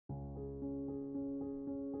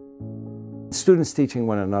Students teaching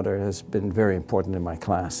one another has been very important in my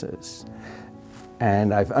classes.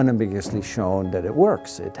 And I've unambiguously shown that it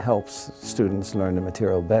works. It helps students learn the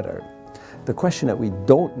material better. The question that we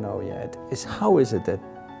don't know yet is how is it that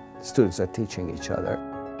students are teaching each other?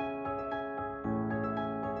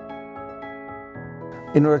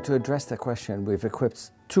 In order to address that question, we've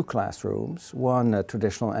equipped two classrooms, one a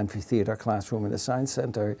traditional amphitheater classroom in the Science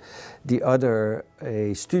Center, the other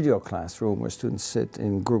a studio classroom where students sit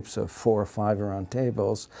in groups of 4 or 5 around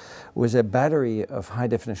tables with a battery of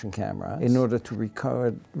high-definition cameras in order to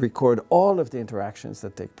record all of the interactions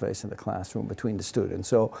that take place in the classroom between the students.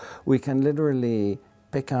 So we can literally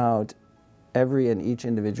pick out every and each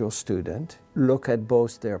individual student, look at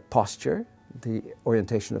both their posture, the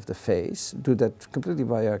orientation of the face, do that completely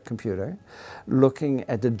via a computer, looking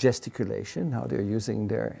at the gesticulation, how they're using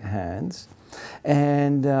their hands,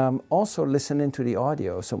 and also listen into the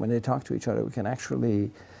audio. So when they talk to each other, we can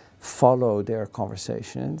actually follow their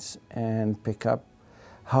conversations and pick up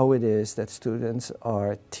how it is that students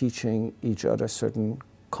are teaching each other certain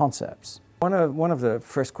concepts. One of the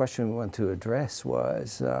first questions we want to address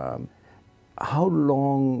was how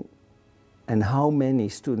long and how many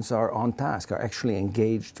students are on task, are actually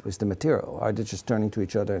engaged with the material. Are they just turning to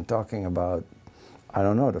each other and talking about, I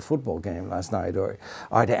don't know, the football game last night, or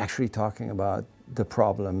are they actually talking about the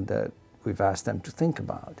problem that we've asked them to think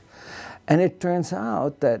about? And it turns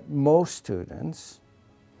out that most students,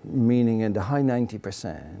 meaning in the high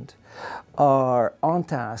 90%, are on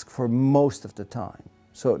task for most of the time.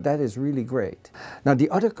 So that is really great. Now the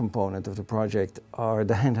other component of the project are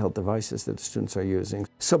the handheld devices that the students are using.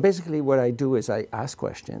 So basically what I do is I ask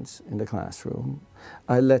questions in the classroom.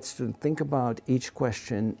 I let students think about each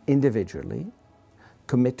question individually,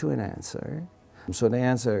 commit to an answer. So they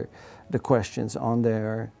answer the questions on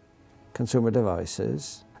their consumer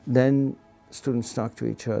devices. Then students talk to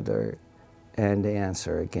each other and they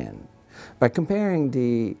answer again. By comparing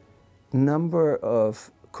the number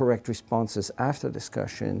of correct responses after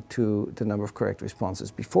discussion to the number of correct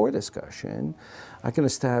responses before discussion, I can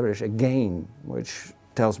establish a gain which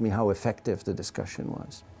tells me how effective the discussion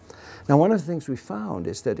was. Now one of the things we found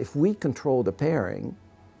is that if we control the pairing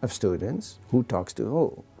of students, who talks to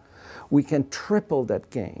who, we can triple that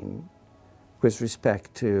gain with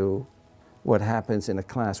respect to what happens in a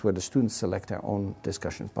class where the students select their own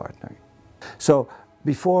discussion partner. So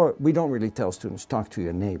before, we don't really tell students, talk to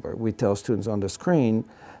your neighbor. We tell students on the screen,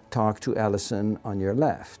 talk to Allison on your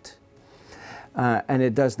left. And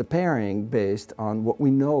it does the pairing based on what we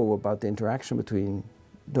know about the interaction between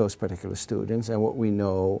those particular students and what we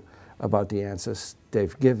know about the answers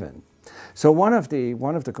they've given. So one of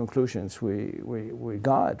the conclusions we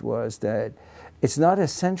got was that it's not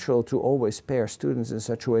essential to always pair students in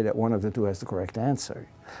such a way that one of the two has the correct answer.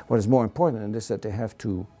 What is more important is that they have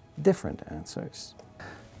two different answers.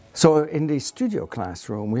 So in the studio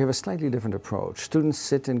classroom, we have a slightly different approach. Students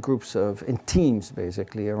sit in groups in teams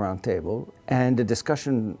basically around table, and the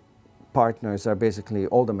discussion partners are basically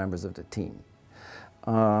all the members of the team.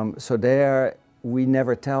 So there, we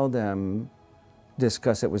never tell them,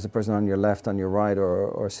 discuss it with the person on your left, on your right,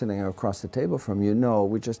 or sitting across the table from you. No,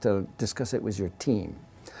 we just tell, discuss it with your team.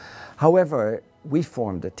 However, we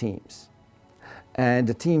form the teams. And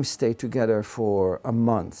the teams stay together for a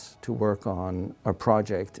month to work on a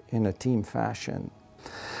project in a team fashion.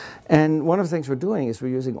 And one of the things we're doing is we're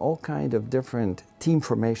using all kinds of different team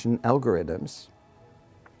formation algorithms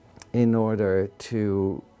in order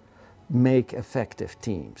to make effective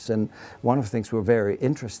teams. And one of the things we're very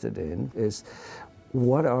interested in is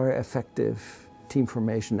what are effective team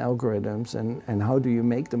formation algorithms and how do you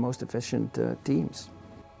make the most efficient teams?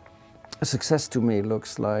 Success to me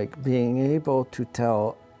looks like being able to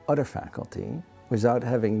tell other faculty, without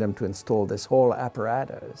having them to install this whole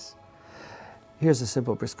apparatus, here's a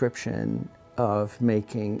simple prescription of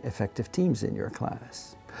making effective teams in your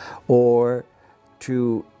class. Or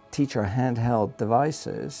to teach our handheld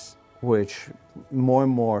devices, which more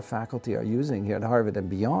and more faculty are using here at Harvard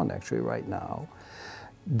and beyond actually right now.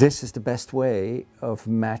 This is the best way of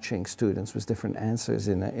matching students with different answers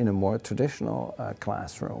in a more traditional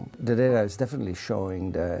classroom. The data is definitely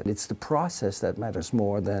showing that it's the process that matters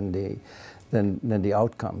more than the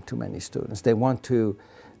outcome to many students. They want to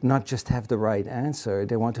not just have the right answer,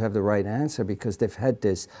 they want to have the right answer because they've had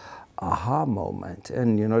this aha moment.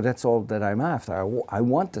 And you know, that's all that I'm after. I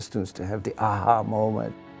want the students to have the aha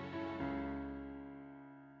moment.